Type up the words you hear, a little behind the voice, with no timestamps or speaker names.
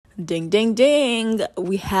Ding, ding, ding.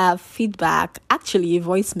 We have feedback, actually, a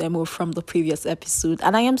voice memo from the previous episode.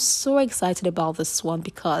 And I am so excited about this one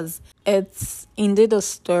because it's indeed a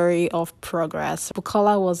story of progress.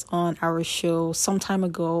 Bukola was on our show some time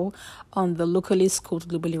ago on the Locally Schooled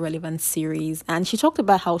Globally Relevant series. And she talked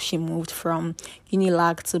about how she moved from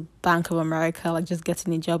Unilag to Bank of America, like just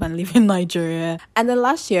getting a job and leaving Nigeria. And then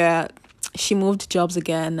last year, she moved jobs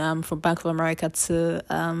again from Bank of America to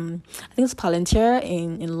I think it's Palantir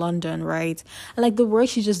in London, right? And like the work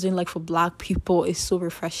she's just doing like for Black people is so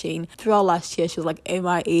refreshing. Throughout last year she was like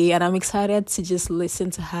MIA, and I'm excited to just listen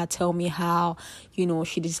to her tell me how,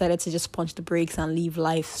 she decided to just punch the brakes and live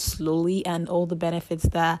life slowly and all the benefits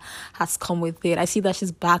that has come with it. I see that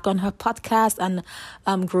she's back on her podcast and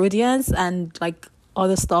Grodians and like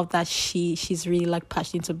other stuff that she's really like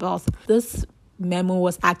passionate about. This memo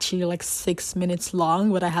was actually like 6 minutes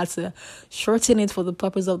long, but I had to shorten it for the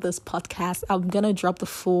purpose of this podcast. I'm gonna drop the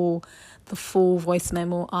full voice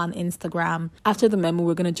memo on Instagram. After the memo,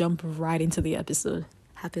 we're gonna jump right into the episode.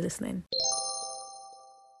 Happy listening.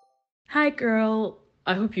 Hi girl,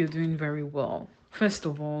 I hope you're doing very well. First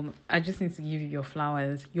of all, I just need to give you your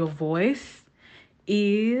flowers. Your voice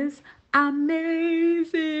is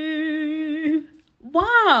amazing.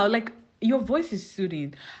 Wow, like your voice is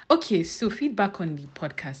soothing. Okay, so feedback on the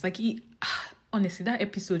podcast. Honestly, that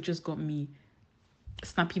episode just got me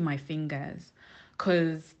snapping my fingers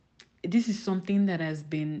because this is something that has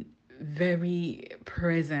been very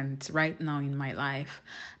present right now in my life.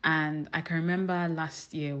 And I can remember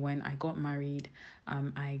last year when I got married,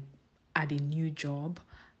 I had a new job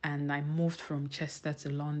and I moved from Chester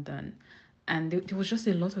to London. And there was just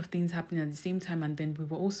a lot of things happening at the same time. And then we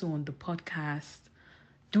were also on the podcast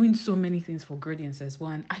doing so many things for Gradients as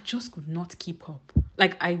well. And I just could not keep up.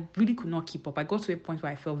 Like, I really could not keep up. I got to a point where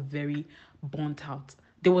I felt very burnt out.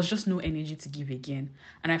 There was just no energy to give again.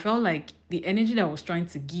 And I felt like the energy that I was trying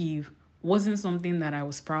to give wasn't something that I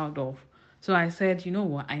was proud of. So I said, you know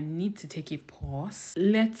what? I need to take a pause.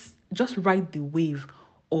 Let's just ride the wave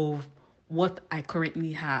of what I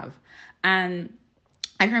currently have. And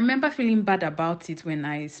I remember feeling bad about it when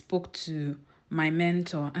I spoke to my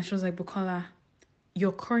mentor. And she was like, Bukola,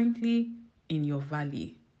 you're currently in your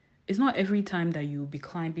valley. It's not every time that you'll be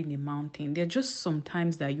climbing a mountain. There are just some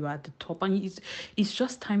times that you're at the top and it's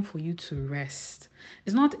just time for you to rest.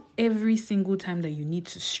 It's not every single time that you need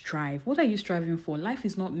to strive. What are you striving for? Life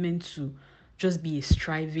is not meant to just be a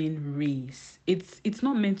striving race. It's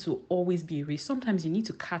not meant to always be a race. Sometimes you need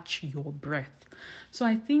to catch your breath. So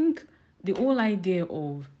I think the whole idea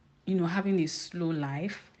of, having a slow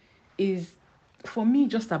life is, for me,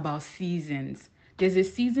 just about seasons. There's a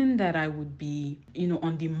season that I would be,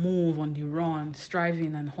 on the move, on the run,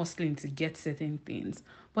 striving and hustling to get certain things.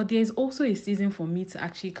 But there's also a season for me to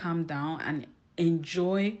actually calm down and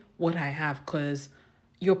enjoy what I have, because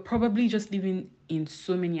you're probably just living in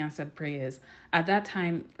so many answered prayers. At that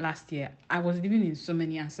time last year, I was living in so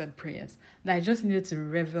many answered prayers that I just needed to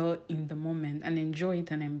revel in the moment and enjoy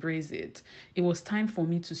it and embrace it. It was time for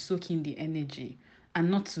me to soak in the energy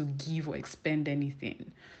and not to give or expend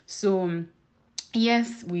anything. So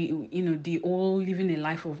yes, the all living a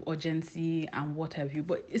life of urgency and what have you,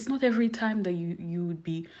 but it's not every time that you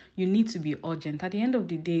need to be urgent. At the end of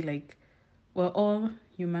the day, like, we're all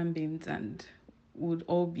human beings and would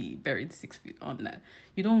all be buried 6 feet under.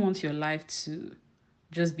 You don't want your life to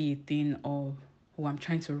just be a thing of, oh, I'm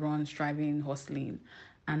trying to run, striving, hustling,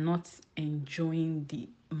 and not enjoying the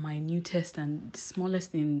minutest and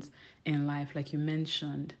smallest things in life, like you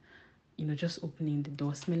mentioned. Just opening the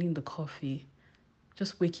door, smelling the coffee,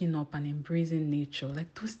 just waking up and embracing nature.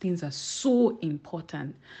 Like, those things are so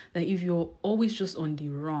important that if you're always just on the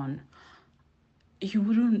run, you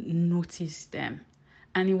wouldn't notice them.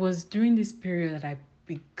 And it was during this period that I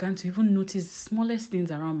began to even notice the smallest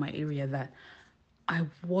things around my area that I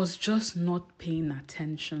was just not paying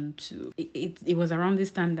attention to. It was around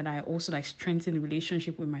this time that I also strengthened the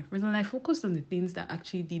relationship with my friends, and I focused on the things that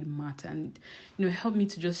actually did matter, and it helped me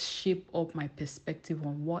to just shape up my perspective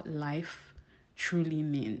on what life truly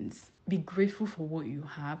means. Be grateful for what you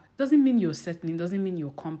have. Doesn't mean you're settling, doesn't mean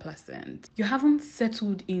you're complacent. You haven't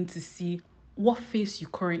settled in to see what phase you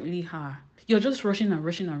currently are. You're just rushing and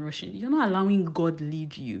rushing and rushing. You're not allowing God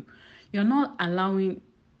lead you. You're not allowing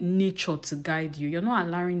nature to guide you. You're not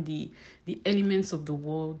allowing the elements of the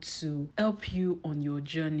world to help you on your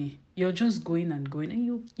journey. You're just going and going, and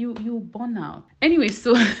you burn out. Anyway,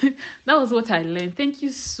 so that was what I learned. Thank you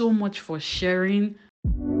so much for sharing.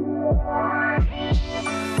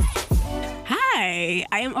 Hi, Hi,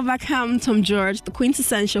 I am Obakam Tom George, the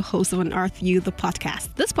quintessential host of Unearth You, the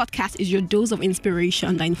podcast. This podcast is your dose of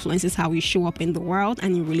inspiration that influences how we show up in the world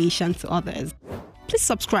and in relation to others. Please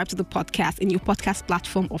subscribe to the podcast in your podcast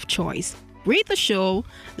platform of choice. Rate the show,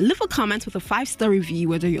 leave a comment with a 5-star review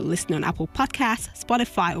whether you're listening on Apple Podcasts,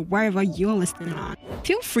 Spotify, or wherever you're listening on.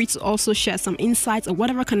 Feel free to also share some insights or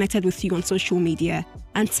whatever connected with you on social media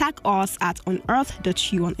and tag us at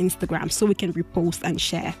unearth.you on Instagram so we can repost and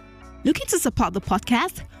share. Looking to support the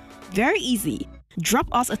podcast? Very easy. Drop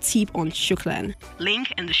us a tip on Shuklan.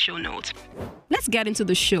 Link in the show notes. Let's get into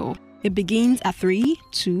the show. It begins at 3,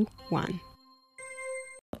 2, 1.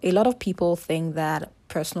 A lot of people think that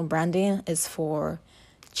personal branding is for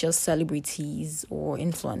just celebrities or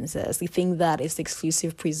influencers. They think that it's the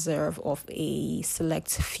exclusive preserve of a select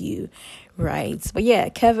few, right? But yeah,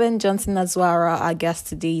 Kevin Johnson Azwara, our guest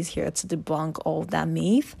today, is here to debunk all that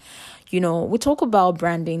myth. You know, we talk about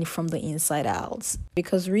branding from the inside out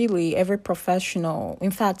because really every professional,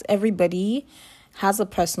 in fact, everybody has a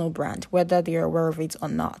personal brand, whether they're aware of it or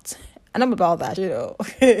not. And I'm about that,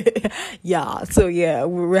 Yeah. So yeah,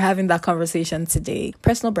 we're having that conversation today.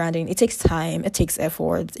 Personal branding, it takes time, it takes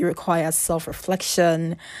effort, it requires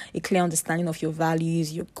self-reflection, a clear understanding of your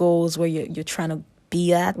values, your goals, where you're trying to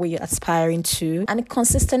be at, where you're aspiring to, and a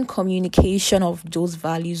consistent communication of those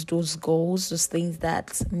values, those goals, those things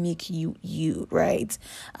that make you, right?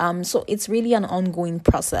 So it's really an ongoing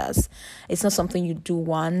process. It's not something you do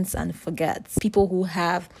once and forget. People who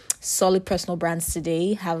have solid personal brands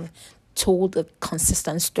today have told a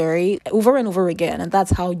consistent story over and over again, and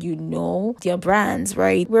that's how you know their brands,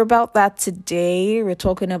 right? We're about that today. We're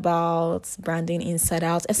talking about branding inside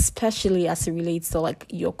out, especially as it relates to like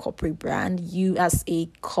your corporate brand, you as a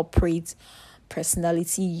corporate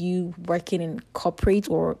personality, you working in corporate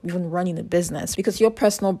or even running a business, because your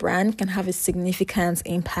personal brand can have a significant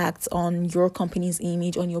impact on your company's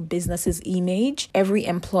image, on your business's image. Every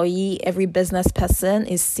employee, every business person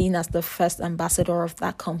is seen as the first ambassador of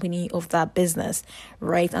that company, of that business,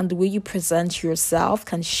 right? And the way you present yourself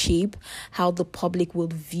can shape how the public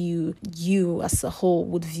would view you as a whole,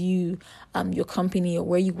 would view your company or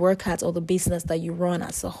where you work at or the business that you run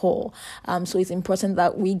as a whole. So it's important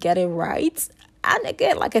that we get it right. And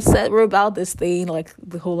again, like I said, we're about this thing like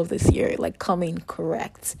the whole of this year, like coming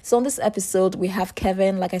correct. So on this episode, we have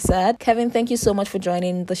Kevin. Like I said, Kevin, thank you so much for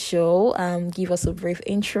joining the show. Give us a brief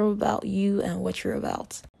intro about you and what you're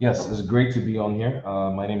about. Yes, it's great to be on here.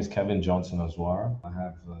 My name is Kevin Johnson Azwara. I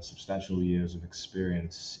have substantial years of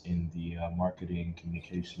experience in the marketing,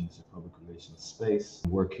 communications, and public relations space,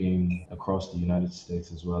 working across the United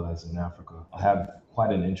States as well as in Africa. I have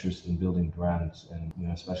quite an interest in building brands, and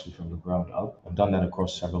especially from the ground up. I've done that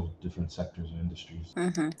across several different sectors or industries.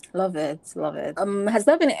 Love it. Has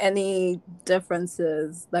there been any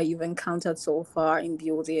differences that you've encountered so far in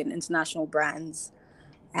building international brands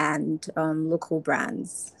and local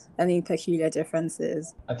brands? Any peculiar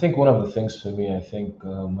differences? I think one of the things for me,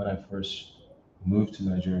 when I first moved to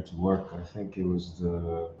Nigeria to work, I think it was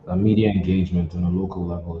the media engagement on a local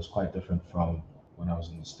level is quite different from when I was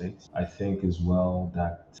in the States. I think as well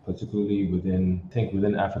that particularly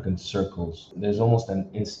within African circles, there's almost an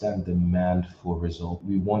instant demand for results.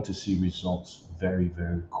 We want to see results very,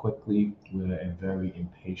 very quickly. We're a very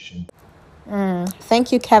impatient.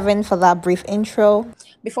 Thank you, Kevin, for that brief intro.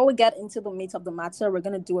 Before we get into the meat of the matter, we're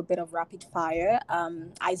going to do a bit of rapid fire,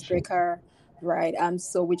 icebreaker, right?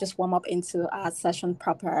 So we just warm up into our session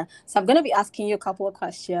proper. So I'm going to be asking you a couple of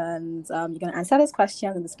questions. You're going to answer those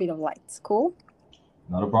questions in the speed of light. Cool?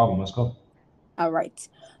 Not a problem. Let's go. All right.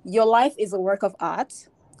 Your life is a work of art.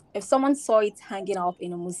 If someone saw it hanging up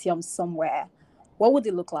in a museum somewhere, what would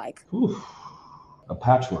it look like? A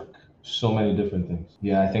patchwork. So many different things.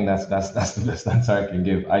 Yeah, I think that's the best answer I can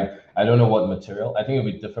give. I don't know what material. I think it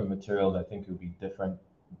would be different materials. I think it would be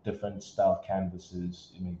different style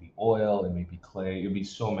canvases. It may be oil, it may be clay, it would be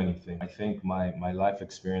so many things. I think my life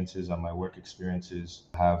experiences and my work experiences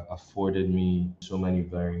have afforded me so many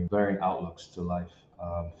varying outlooks to life,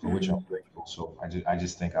 for which I'm grateful. So I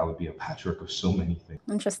just think I would be a patchwork of so many things.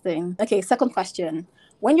 Interesting. Okay, second question.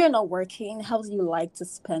 When you're not working, how do you like to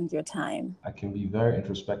spend your time? I can be very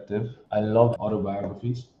introspective. I love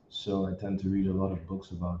autobiographies. So I tend to read a lot of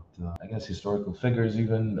books about, historical figures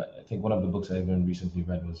even. I think one of the books I even recently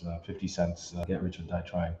read was 50 Cent's Get Rich or Die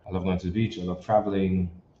Trying. I love going to the beach. I love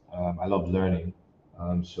traveling. I love learning.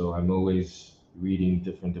 So I'm always reading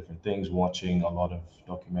different things, watching a lot of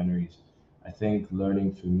documentaries. I think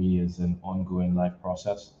learning for me is an ongoing life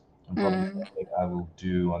process. And probably something I will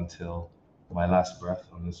do until my last breath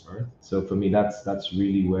on this earth. So for me, that's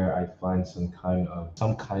really where I find some kind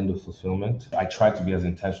of fulfillment. I try to be as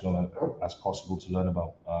intentional as possible to learn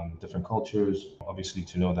about different cultures. Obviously,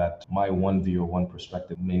 to know that my one view or one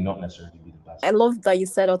perspective may not necessarily be the best. I love that you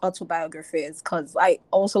said autobiographies because I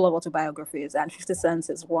also love autobiographies, and 50 Cent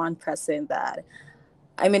is one person that,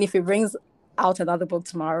 I mean, if he brings out another book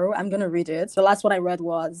tomorrow, I'm going to read it. The last one I read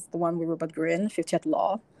was the one with Robert Greene, 50th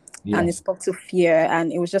Law. Yeah. And it spoke to fear,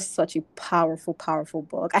 and it was just such a powerful, powerful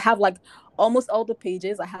book. I have like almost all the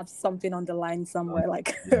pages. I have something on the line somewhere,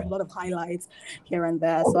 like a lot of highlights here and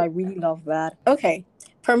there. So I really love that. Okay.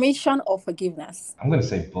 Permission or forgiveness? I'm going to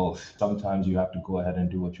say both. Sometimes you have to go ahead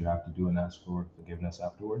and do what you have to do and ask for forgiveness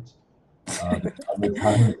afterwards. Other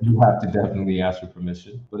times you have to definitely ask for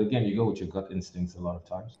permission. But again, you go with your gut instincts a lot of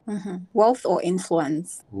times. Wealth or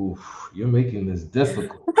influence? Oof, you're making this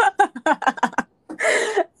difficult.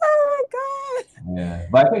 Oh my God. Yeah,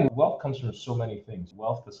 but I think wealth comes from so many things.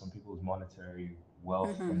 Wealth for some people is monetary,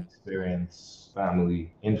 wealth from experience,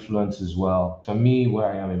 family, influence as well. For me, where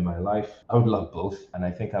I am in my life, I would love both. And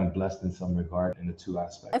I think I'm blessed in some regard in the two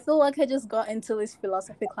aspects. I feel like I just got into this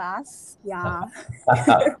philosophy class. Yeah.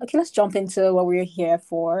 Okay, let's jump into what we're here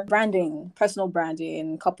for. Branding, personal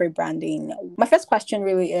branding, corporate branding. My first question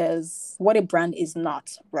really is what a brand is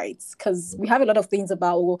not, right? Because we have a lot of things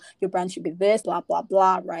about, oh, your brand should be this, blah, blah,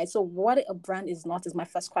 blah, right? So what a brand is not is my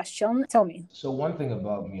first question. Tell me. So one thing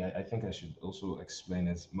about me, I think I should also explain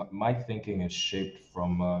is my thinking is shaped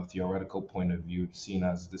from a theoretical point of view, seen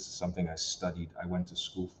as this is something I studied, I went to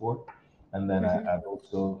school for. And then I've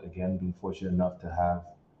also, again, been fortunate enough to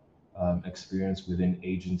have experience within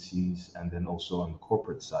agencies and then also on the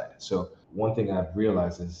corporate side. So one thing I've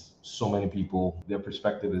realized is so many people, their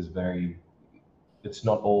perspective is it's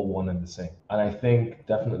not all one and the same. And I think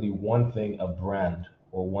definitely one thing a brand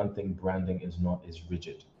or one thing branding is not is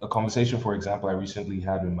rigid. A conversation, for example, I recently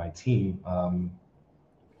had with my team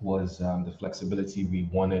was the flexibility we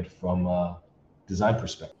wanted from a design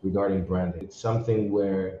perspective regarding branding. It's something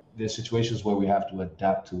where there's situations where we have to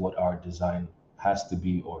adapt to what our design has to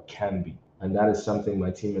be or can be. And that is something my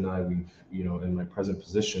team and I, in my present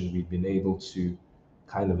position, we've been able to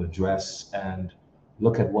kind of address and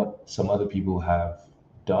look at what some other people have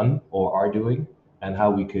done or are doing and how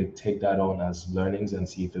we could take that on as learnings and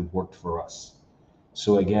see if it worked for us.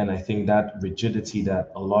 So again, I think that rigidity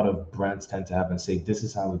that a lot of brands tend to have and say, this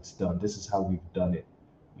is how it's done, this is how we've done it,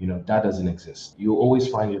 that doesn't exist. You always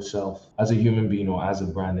find yourself as a human being or as a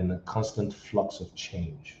brand in a constant flux of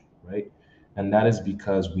change, right? And that is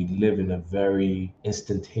because we live in a very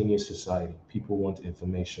instantaneous society. People want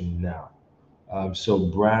information now. So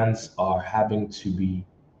brands are having to be,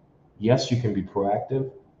 yes, you can be proactive,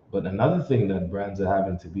 but another thing that brands are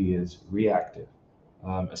having to be is reactive,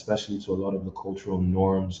 especially to a lot of the cultural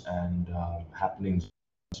norms and happenings.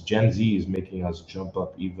 Gen Z is making us jump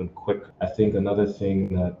up even quicker. I think another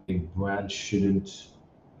thing that a brand should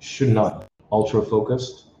not ultra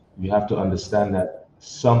focused. You have to understand that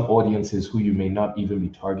some audiences who you may not even be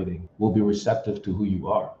targeting will be receptive to who you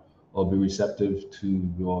are or be receptive to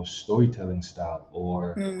your storytelling style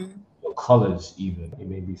or your colors even. It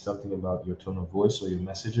may be something about your tone of voice or your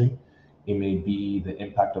messaging. It may be the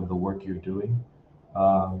impact of the work you're doing.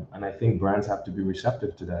 And I think brands have to be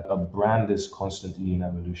receptive to that. A brand is constantly in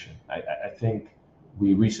evolution. I think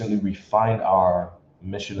we recently refined our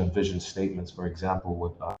mission and vision statements, for example,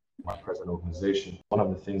 with my present organization. One of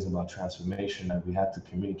the things about transformation that we had to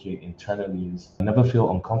communicate internally is never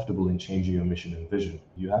feel uncomfortable in changing your mission and vision.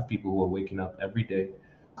 You have people who are waking up every day,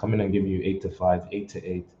 coming and giving you 8 to 5, 8 to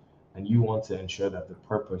 8, and you want to ensure that the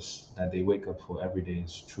purpose that they wake up for every day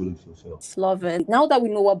is truly fulfilled. Love it. Now that we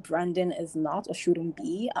know what branding is not or shouldn't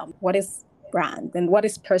be, what is brand, and what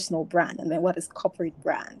is personal brand, and then what is corporate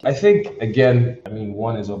brand? I think, again,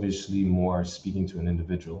 one is obviously more speaking to an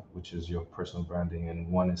individual, which is your personal branding, and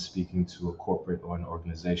one is speaking to a corporate or an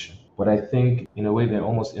organization. But I think, in a way, they're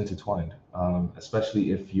almost intertwined,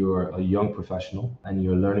 especially if you're a young professional and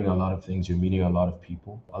you're learning a lot of things, you're meeting a lot of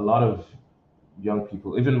people. A lot of young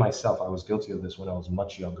people, even myself, I was guilty of this when I was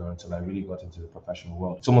much younger until I really got into the professional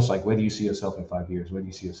world. It's almost like, where do you see yourself in 5 years? Where do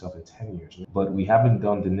you see yourself in 10 years? But we haven't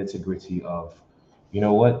done the nitty gritty of, you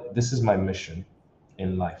know what, this is my mission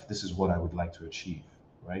in life. This is what I would like to achieve,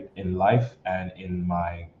 right? In life and in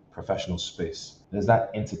my professional space. There's that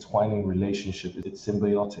intertwining relationship. It's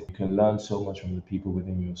symbiotic. You can learn so much from the people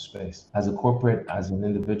within your space. As a corporate, as an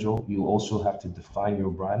individual, you also have to define your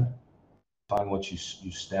brand, define what you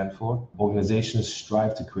stand for. Organizations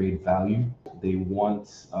strive to create value. They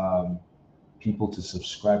want people to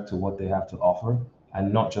subscribe to what they have to offer,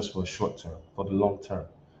 and not just for a short term, for the long term.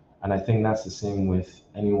 And I think that's the same with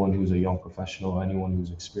anyone who's a young professional or anyone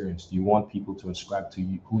who's experienced. You want people to ascribe to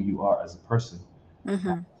you who you are as a person,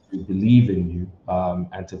 Mm-hmm. to believe in you,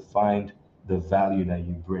 and to find the value that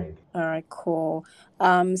you bring. All right, cool.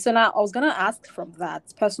 So now I was gonna ask from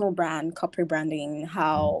that personal brand, corporate branding,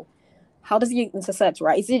 how does it intersect,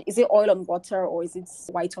 right? Is it oil on water or is it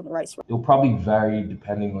white on rice? It'll probably vary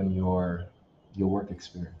depending on your work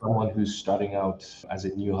experience. Someone who's starting out as a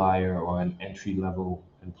new hire or an entry level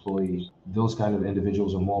employee, those kind of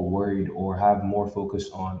individuals are more worried or have more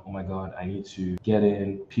focus on, oh my God, I need to get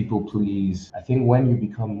in, people please. I think when you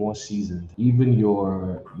become more seasoned, even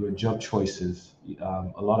your job choices,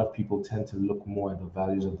 a lot of people tend to look more at the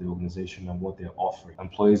values of the organization and what they're offering.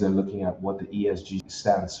 Employees are looking at what the ESG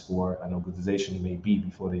stands for an organization may be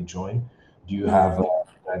before they join. Do you have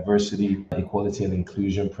diversity, equality, and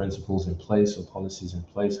inclusion principles in place or policies in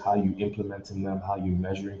place? How are you implementing them? How are you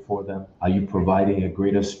measuring for them? Are you providing a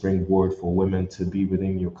greater springboard for women to be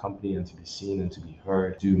within your company and to be seen and to be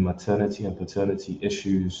heard? Do maternity and paternity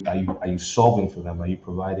issues, are you solving for them? Are you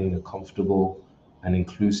providing a comfortable and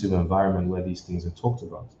inclusive environment where these things are talked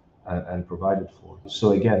about and provided for?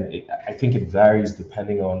 So again, I think it varies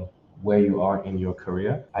depending on where you are in your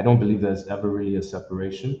career. I don't believe there's ever really a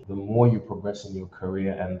separation. The more you progress in your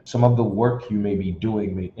career and some of the work you may be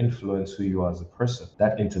doing may influence who you are as a person,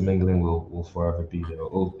 that intermingling will forever be there.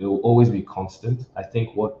 It'll always be constant. I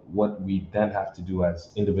think what we then have to do as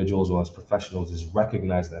individuals or as professionals is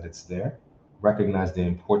recognize that it's there, recognize the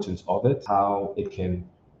importance of it, how it can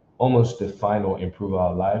almost define or improve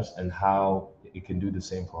our lives, and how it can do the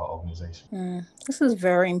same for our organization. This is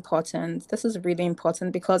very important. This is really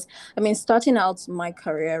important because I mean, starting out my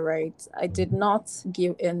career, right? I didn't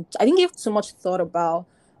give too much thought about,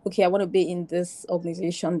 okay, I want to be in this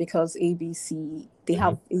organization because ABC, they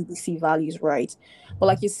have ABC values, right? But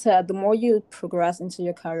like you said, the more you progress into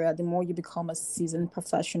your career, the more you become a seasoned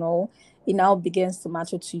professional, it now begins to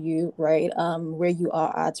matter to you, right? Where you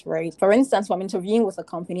are at, right? For instance, when I'm interviewing with a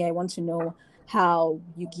company, I want to know how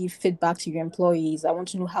you give feedback to your employees. I want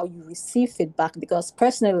to know how you receive feedback because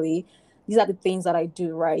personally, these are the things that I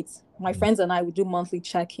do, right? My friends and I would do monthly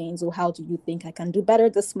check-ins. Or how do you think I can do better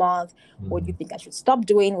this month? What do you think I should stop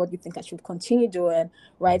doing? What do you think I should continue doing?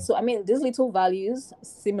 Right. So I mean, these little values,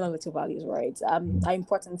 similar little values, right, are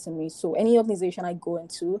important to me. So any organization I go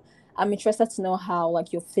into, I'm interested to know how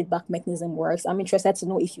like your feedback mechanism works. I'm interested to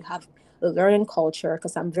know if you have a learning culture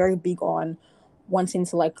because I'm very big on wanting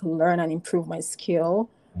to like learn and improve my skill,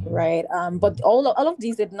 right? But all of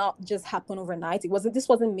these did not just happen overnight. This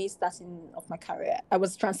wasn't me starting of my career. I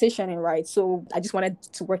was transitioning, right? So I just wanted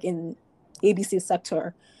to work in ABC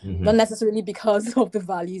sector, not necessarily because of the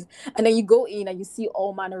values. And then you go in and you see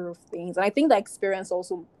all manner of things. And I think that experience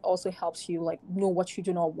also helps you like know what you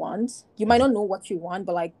do not want. You might not know what you want,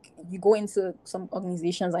 but like you go into some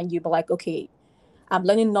organizations and you be like, okay, I'm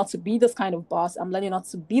learning not to be this kind of boss. I'm learning not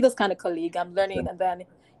to be this kind of colleague. I'm learning, and then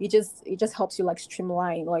it just helps you like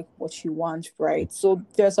streamline like what you want, right? So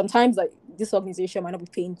there are sometimes like this organization might not be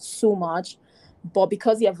paying so much, but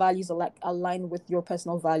because your values are like aligned with your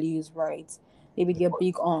personal values, right? Maybe they're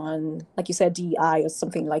big on, like you said, DEI or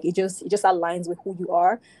something. Like it just aligns with who you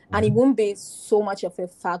are, and it won't be so much of a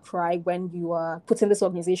far cry when you are putting this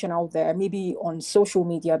organization out there, maybe on social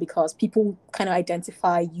media, because people kind of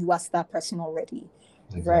identify you as that person already.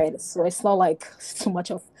 Right. So it's not like so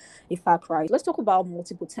much of a far cry. Let's talk about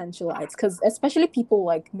multi-potentialites because especially people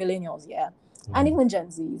like millennials, and even Gen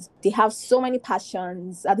Zs, they have so many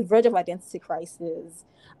passions at the verge of identity crisis,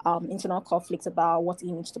 internal conflicts about what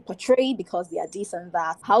image to portray because they are this and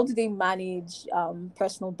that. How do they manage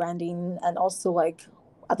personal branding and also like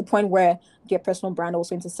at the point where their personal brand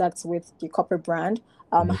also intersects with the corporate brand?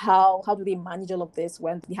 How do they manage all of this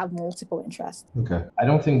when they have multiple interests? Okay. I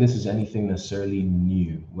don't think this is anything necessarily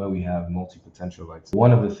new where we have multi-potentialites.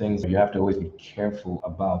 One of the things you have to always be careful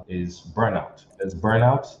about is burnout.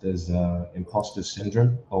 There's imposter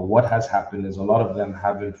syndrome, or what has happened is a lot of them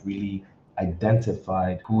haven't really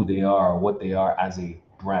identified who they are or what they are as a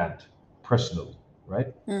brand personally,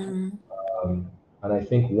 right? And I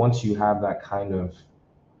think once you have that kind of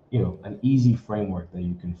an easy framework that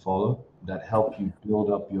you can follow that help you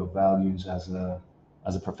build up your values as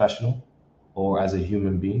a professional or as a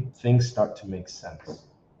human being, things start to make sense,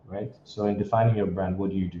 right? So in defining your brand,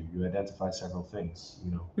 what do? You identify several things,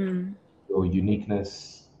 your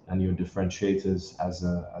uniqueness and your differentiators as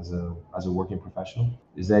a working professional.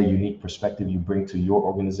 Is there a unique perspective you bring to your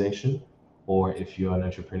organization? Or if you're an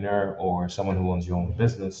entrepreneur or someone who owns your own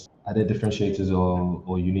business, are there differentiators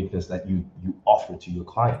or uniqueness that you offer to your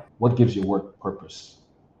client? What gives your work purpose,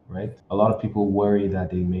 right? A lot of people worry that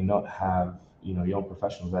they may not have young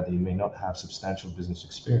professionals that they may not have substantial business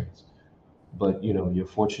experience, but you're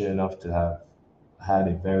fortunate enough to have had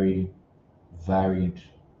a very varied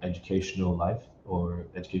educational life or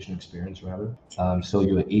educational experience rather. So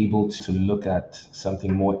you're able to look at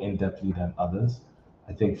something more in-depthly than others.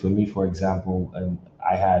 I think for me, for example,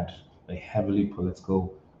 I had a heavily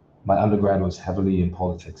political, my undergrad was heavily in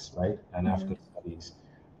politics, right? And African studies.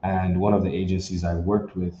 And one of the agencies I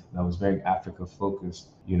worked with that was very Africa focused,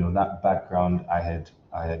 that background I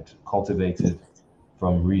had cultivated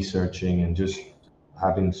from researching and just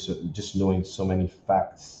just knowing so many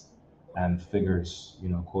facts and figures,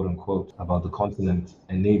 quote unquote, about the continent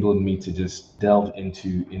enabled me to just delve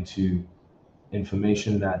into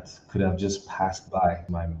information that could have just passed by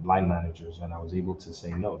my line managers, and I was able to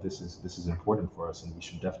say, no, this is important for us, and we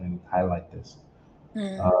should definitely highlight this.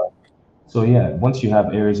 Uh, so yeah, once you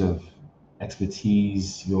have areas of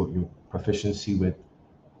expertise, your proficiency with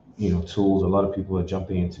tools. A lot of people are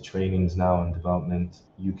jumping into trainings now and development.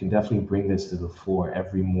 You can definitely bring this to the fore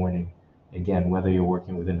every morning. Again, whether you're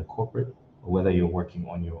working within a corporate or whether you're working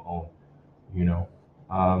on your own, you know.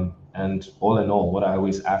 And all in all, what I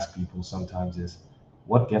always ask people sometimes is,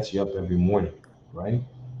 what gets you up every morning, right?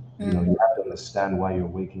 You have to understand why you're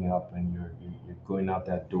waking up and you're going out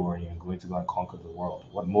that door and you're going to go and conquer the world.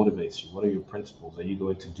 What motivates you? What are your principles? Are you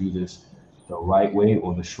going to do this the right way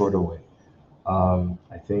or the shorter way?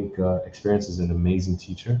 I think experience is an amazing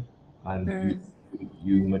teacher, and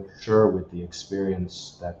you mature with the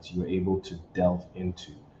experience that you're able to delve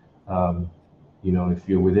into. Um, if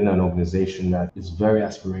you're within an organization that is very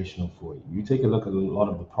aspirational for you, you take a look at a lot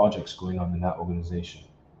of the projects going on in that organization.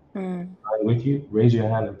 I'm with you, raise your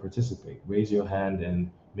hand and participate. Raise your hand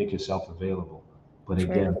and make yourself available. But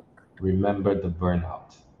again, True. remember the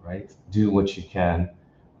burnout, right? Do what you can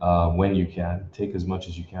when you can. Take as much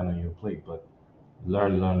as you can on your plate, but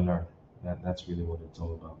learn, learn, learn. That's really what it's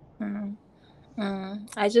all about. Mm.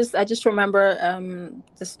 I just remember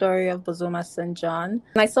the story of Bozoma St. John.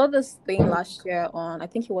 And I saw this thing last year on, I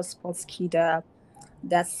think it was Sportskida,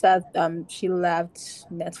 that said she left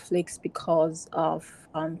Netflix because of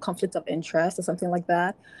conflict of interest or something like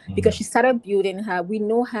that. Because Mhm. she started building her, we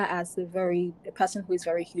know her as a person who is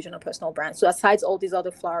very huge on a personal brand. So aside all these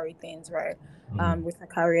other flowery things, right? Mhm. With her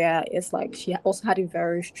career, it's like she also had a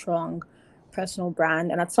very strong personal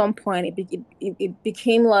brand. And at some point it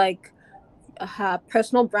became like her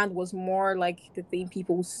personal brand was more like the thing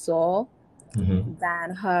people saw Mhm.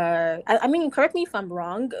 than her. I mean, correct me if I'm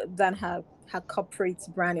wrong, than her corporate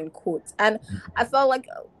brand in quotes. And I felt like,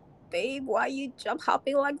 babe, why are you jump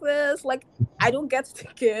hopping like this? Like, I don't get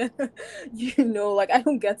it. Like I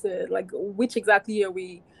don't get it. Like, which exactly are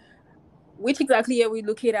we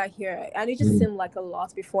looking at here? And it just Mhm. seemed like a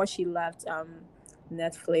lot before she left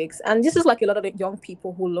Netflix. And this is like a lot of the young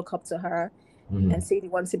people who look up to her and Mhm. say they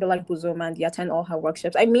want to be like Buzoma and they attend all her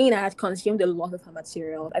workshops. I mean, I had consumed a lot of her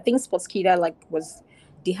material. I think Sportskida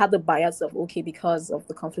they had the bias of, okay, because of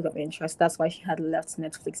the conflict of interest. That's why she had left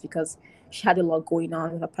Netflix, because she had a lot going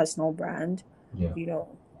on with her personal brand. Yeah.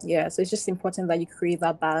 Yeah. So it's just important that you create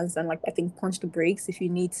that balance and, like, I think, punch the brakes if you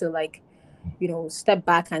need to, like, step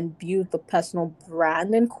back and build the personal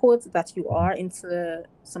brand and quotes that you are into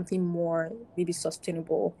something more maybe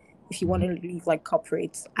sustainable if you want Mhm. to leave like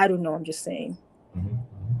corporates. I don't know. I'm just saying. Mhm.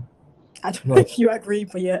 Mhm. I don't know No, if you agree,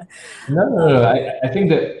 but yeah. no, no, no. Um,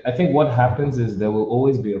 I think what happens is there will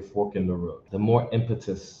always be a fork in the road. The more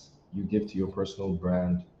impetus you give to your personal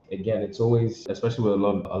brand, again, it's always, especially with a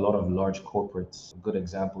lot of large corporates. A good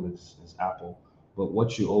example is Apple. But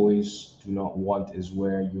what you always do not want is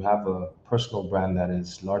where you have a personal brand that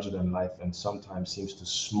is larger than life and sometimes seems to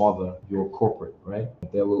smother your corporate, right?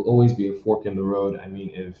 There will always be a fork in the road. I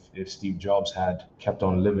mean, if Steve Jobs had kept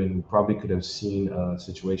on living, we probably could have seen a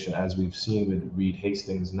situation as we've seen with Reed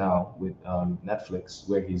Hastings now with Netflix,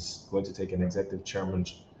 where he's going to take an executive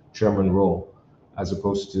chairman role as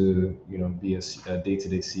opposed to be a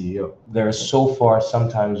day-to-day CEO. There is so far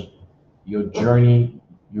sometimes your journey,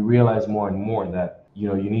 you realize more and more that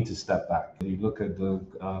you need to step back. You look at the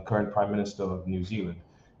current Prime Minister of New Zealand,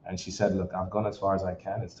 and she said, "Look, I've gone as far as I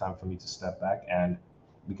can. It's time for me to step back." And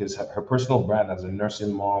because her personal brand as a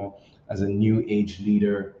nursing mom, as a new age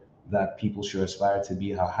leader that people should aspire to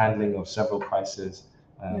be, her handling of several crises,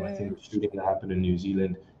 I think mm, the shooting that happened in New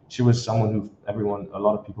Zealand, she was someone who a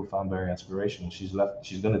lot of people found very inspirational. She's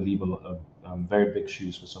going to leave very big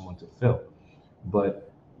shoes for someone to fill. But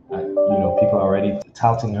people are already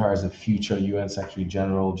touting her as a future UN Secretary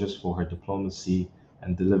General just for her diplomacy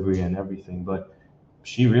and delivery and everything. But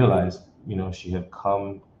she realized, she had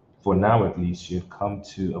come, for now at least, she had come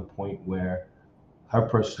to a point where her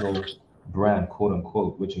personal brand, quote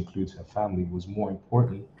unquote, which includes her family, was more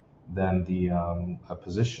important than the her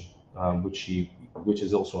position, which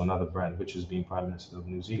is also another brand, which is being Prime Minister of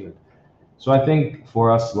New Zealand. So I think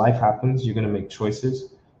for us, life happens. You're going to make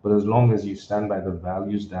choices, but as long as you stand by the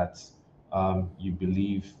values that you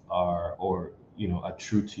believe are, or are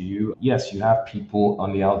true to you. Yes, you have people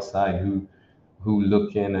on the outside who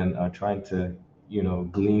look in and are trying to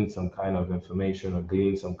glean some kind of information or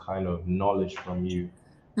glean some kind of knowledge from you.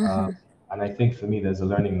 Uh, and I think for me, there's a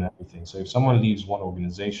learning in everything. So if someone leaves one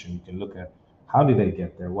organization, you can look at how did they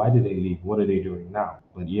get there? Why did they leave? What are they doing now?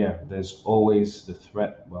 But yeah, there's always the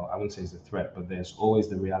threat. Well, I wouldn't say it's a threat, but there's always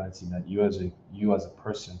the reality that you as a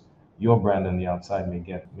person, your brand on the outside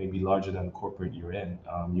may be larger than the corporate you're in.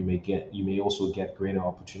 You may also get greater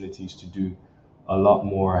opportunities to do a lot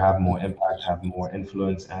more, have more impact, have more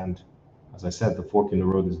influence, and as I said, the fork in the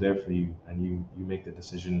road is there for you, and you make the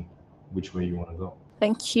decision which way you want to go.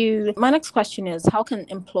 Thank you. My next question is, how can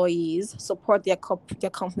employees support their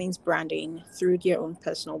company's branding through their own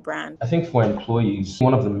personal brand? I think for employees,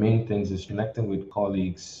 one of the main things is connecting with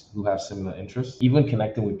colleagues who have similar interests. Even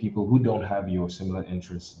connecting with people who don't have your similar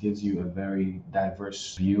interests gives you a very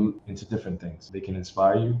diverse view into different things. They can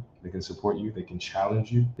inspire you, they can support you, they can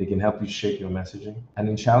challenge you, they can help you shape your messaging. And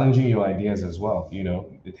in challenging your ideas as well,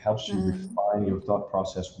 it helps you refine your thought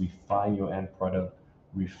process, refine your end product,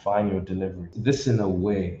 refine your delivery. This, in a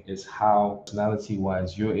way, is how personality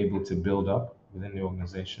wise you're able to build up within the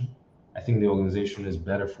organization. I think the organization is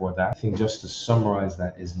better for that. I think just to summarize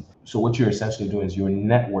that is, so what you're essentially doing is you're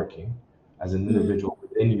networking as an individual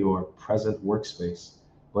within your present workspace,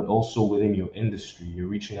 but also within your industry. You're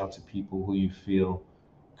reaching out to people who you feel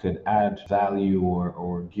could add value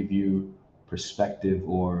or give you perspective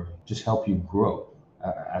or just help you grow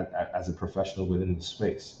as a professional within the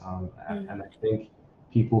space. And I think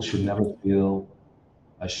people should never feel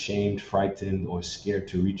ashamed, frightened, or scared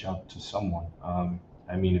to reach out to someone.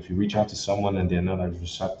 I mean, if you reach out to someone and they're not as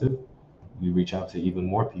receptive, you reach out to even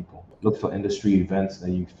more people. Look for industry events that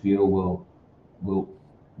you feel will will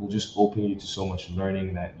just open you to so much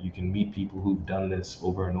learning, that you can meet people who've done this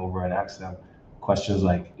over and over and ask them questions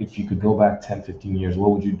like, if you could go back 10, 15 years, what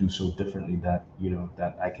would you do so differently that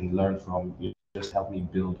that I can learn from? Just help me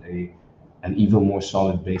build an even more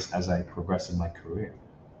solid base as I progress in my career.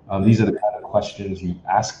 These are the kind of questions you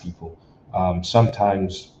ask people.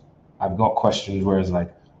 Sometimes I've got questions where it's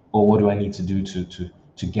like, oh, what do I need to do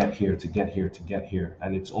to get here, to get here, to get here?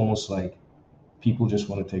 And it's almost like people just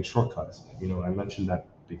want to take shortcuts. I mentioned that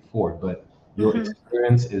before, but your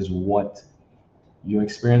experience is what your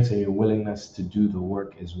experience and your willingness to do the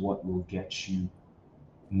work is what will get you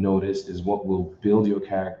noticed, is what will build your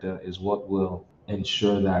character, is what will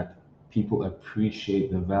ensure that people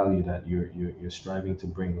appreciate the value that you're striving to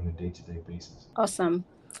bring on a day-to-day basis. Awesome.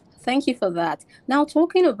 Thank you for that. Now,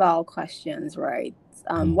 talking about questions, right?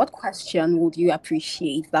 What question would you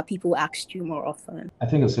appreciate that people ask you more often? I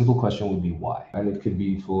think a simple question would be why, and it could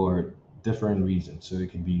be for different reasons. So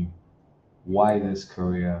it could be, why this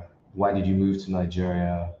career? Why did you move to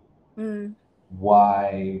Nigeria?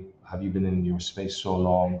 Why have you been in your space so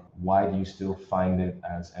long? Why do you still find it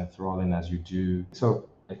as enthralling as you do? So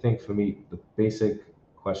I think for me, the basic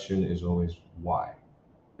question is always why.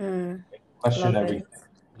 Question Love everything. it.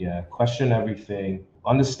 Yeah, question everything.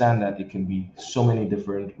 Understand that it can be so many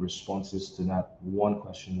different responses to that one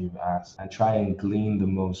question you've asked, and try and glean the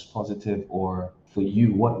most positive, or for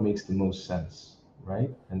you, what makes the most sense, right?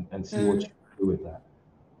 And see what you do with that.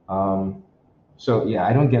 So yeah,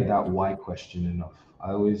 I don't get that why question enough.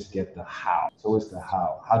 I always get the how. It's always the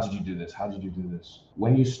how. How did you do this? How did you do this?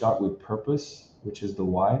 When you start with purpose, which is the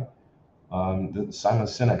why, Simon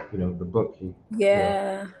Sinek, the book,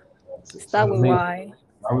 Yeah. it's Start an with amazing. why.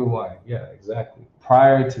 Start with why. Yeah, exactly.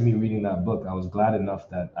 Prior to me reading that book, I was glad enough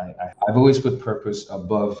that I've always put purpose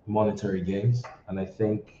above monetary gains, and I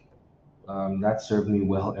think that served me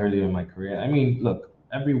well earlier in my career. I mean, look,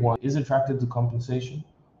 everyone is attracted to compensation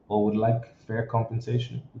or would like fair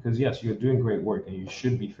compensation, because yes, you're doing great work and you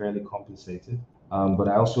should be fairly compensated. But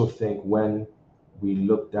I also think when we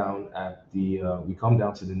look down at we come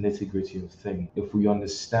down to the nitty gritty of things. If we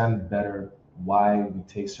understand better why we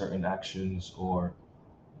take certain actions, or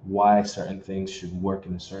why certain things should work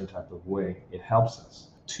in a certain type of way, it helps us.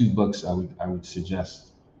 Two books I would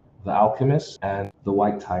suggest: The Alchemist and The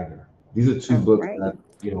White Tiger. These are two books Right.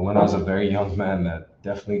 that, when I was a very young man, that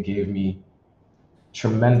definitely gave me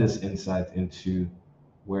tremendous insight into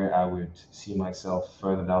where I would see myself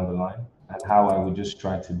further down the line, and how I would just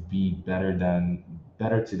try to be better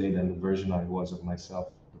today than the version I was of myself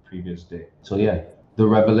the previous day. So yeah, the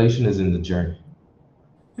revelation is in the journey.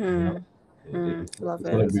 Love It's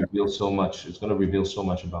going it. to reveal so much. It's going to reveal so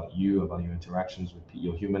much about you, about your interactions with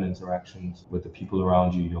your human interactions with the people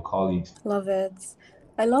around you, your colleagues. Love it.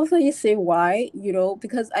 I love that you say why,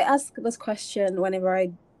 because I ask this question whenever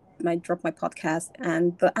I might drop my podcast,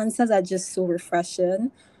 and the answers are just so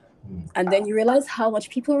refreshing. And then you realize how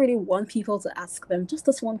much people really want people to ask them just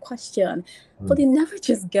this one question, but they never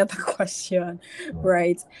just get the question,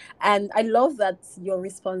 right? And I love that your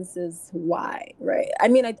response is why, right? I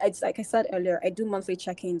mean, I like I said earlier, I do monthly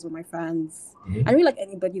check-ins with my friends. I really like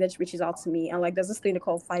anybody that reaches out to me. And like, there's this thing they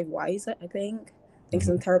call 5 whys, I think it's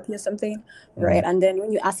in therapy or something, right? And then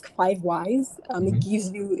when you ask 5 whys, it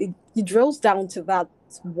gives you, it drills down to that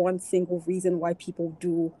one single reason why people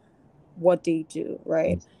do what they do,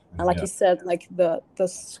 right? And like you said, like the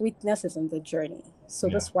sweetness is in the journey. So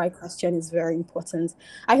this why question is very important.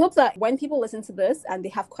 I hope that when people listen to this and they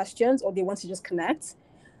have questions or they want to just connect,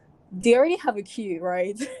 they already have a cue,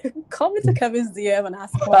 right? Come into Kevin's DM and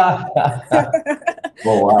ask why.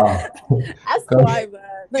 Oh wow! Ask why, man.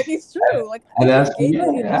 Like, it's true. Like, and ask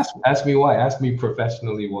me why. Ask me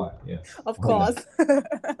professionally why. Yeah. Of course.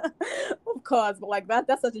 Of course. But like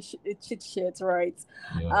that's such a chit shit, right?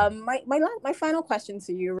 Yeah. My final question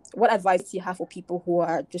to you: what advice do you have for people who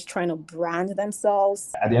are just trying to brand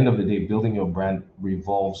themselves? At the end of the day, building your brand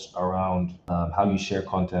revolves around how you share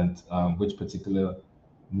content, which particular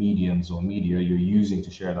mediums or media you're using to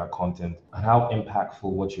share that content, and how impactful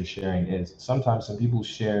what you're sharing is. Sometimes some people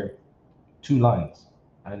share 2 lines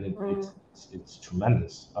and it's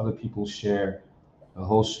tremendous. Other people share a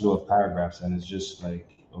whole slew of paragraphs and it's just like,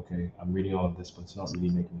 okay, I'm reading all of this, but it's not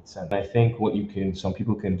really making sense. And I think what some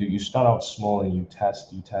people can do, you start out small and you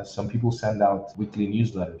test. Some people send out weekly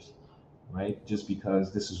newsletters, right? Just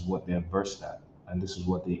because this is what they're versed at and this is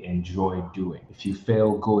what they enjoy doing. If you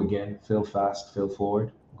fail, go again, fail fast, fail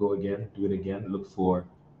forward, go again, do it again, look for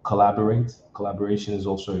collaborate. Collaboration is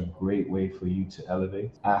also a great way for you to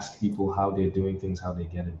elevate. Ask people how they're doing things, how they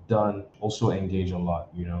get it done. Also engage a lot,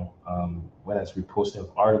 whether it's reposting of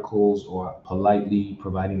articles or politely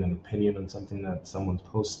providing an opinion on something that someone's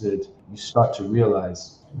posted. You start to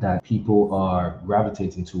realize that people are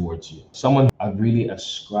gravitating towards you. Someone I've really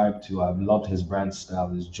ascribed to, I've loved his brand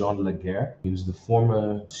style, is John Laguerre. He was the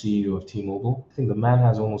former CEO of T-Mobile. I think the man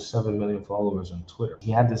has almost 7 million followers on Twitter.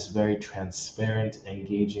 He had this very transparent,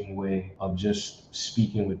 engaging way of just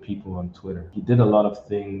speaking with people on Twitter. He did a lot of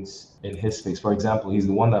things in his space. For example, he's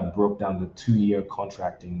the one that broke down the 2-year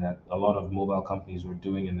contracting that a lot of mobile companies were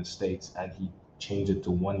doing in the States, and he changed it to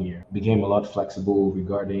 1 year. Became a lot flexible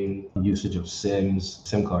regarding usage of SIM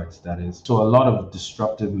cards, that is. So a lot of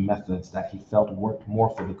disruptive methods that he felt worked more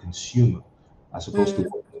for the consumer as opposed to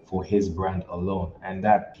working for his brand alone. And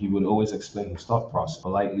that he would always explain his thought process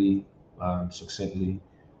politely, succinctly,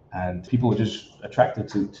 and people were just attracted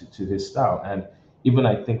to his style. And even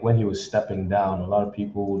I think when he was stepping down, a lot of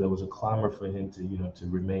people, there was a clamor for him to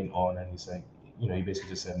remain on, and he said, he basically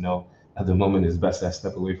just said, no, at the moment it's best I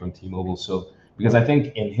step away from T-Mobile. So because I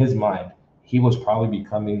think in his mind, he was probably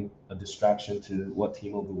becoming a distraction to what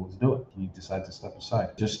T-Mobile was doing. He decided to step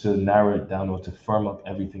aside. Just to narrow it down or to firm up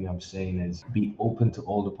everything I'm saying is be open to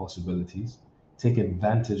all the possibilities. Take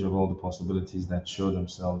advantage of all the possibilities that show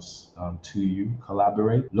themselves to you.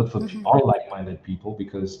 Collaborate. Look for all like-minded people,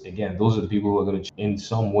 because again, those are the people who are going to, in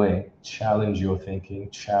some way, challenge your thinking,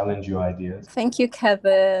 challenge your ideas. Thank you,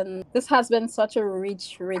 Kevin. This has been such a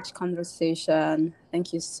rich conversation.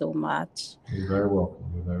 Thank you so much. You're very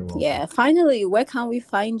welcome. Yeah. Finally, where can we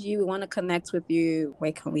find you? We want to connect with you.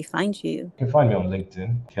 Where can we find you? You can find me on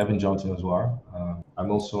LinkedIn, Kevin Johnson Ozuara. I'm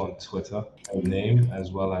also on Twitter, same name,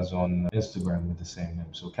 as well as on Instagram with the same name.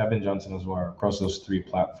 So Kevin Johnson Ozuara across those 3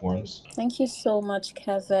 platforms. Thank you so much,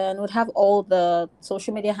 Kevin. We'll have all the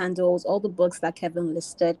social media handles, all the books that Kevin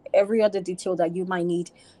listed, every other detail that you might need,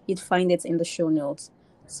 you'd find it in the show notes.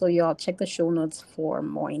 So y'all check the show notes for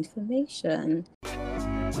more information.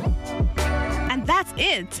 And that's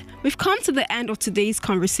it. We've come to the end of today's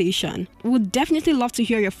conversation. We would definitely love to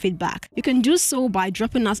hear your feedback. You can do so by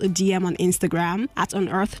dropping us a DM on Instagram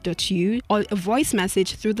 @unearth.you or a voice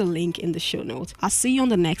message through the link in the show notes. I'll see you on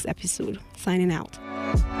the next episode. Signing out.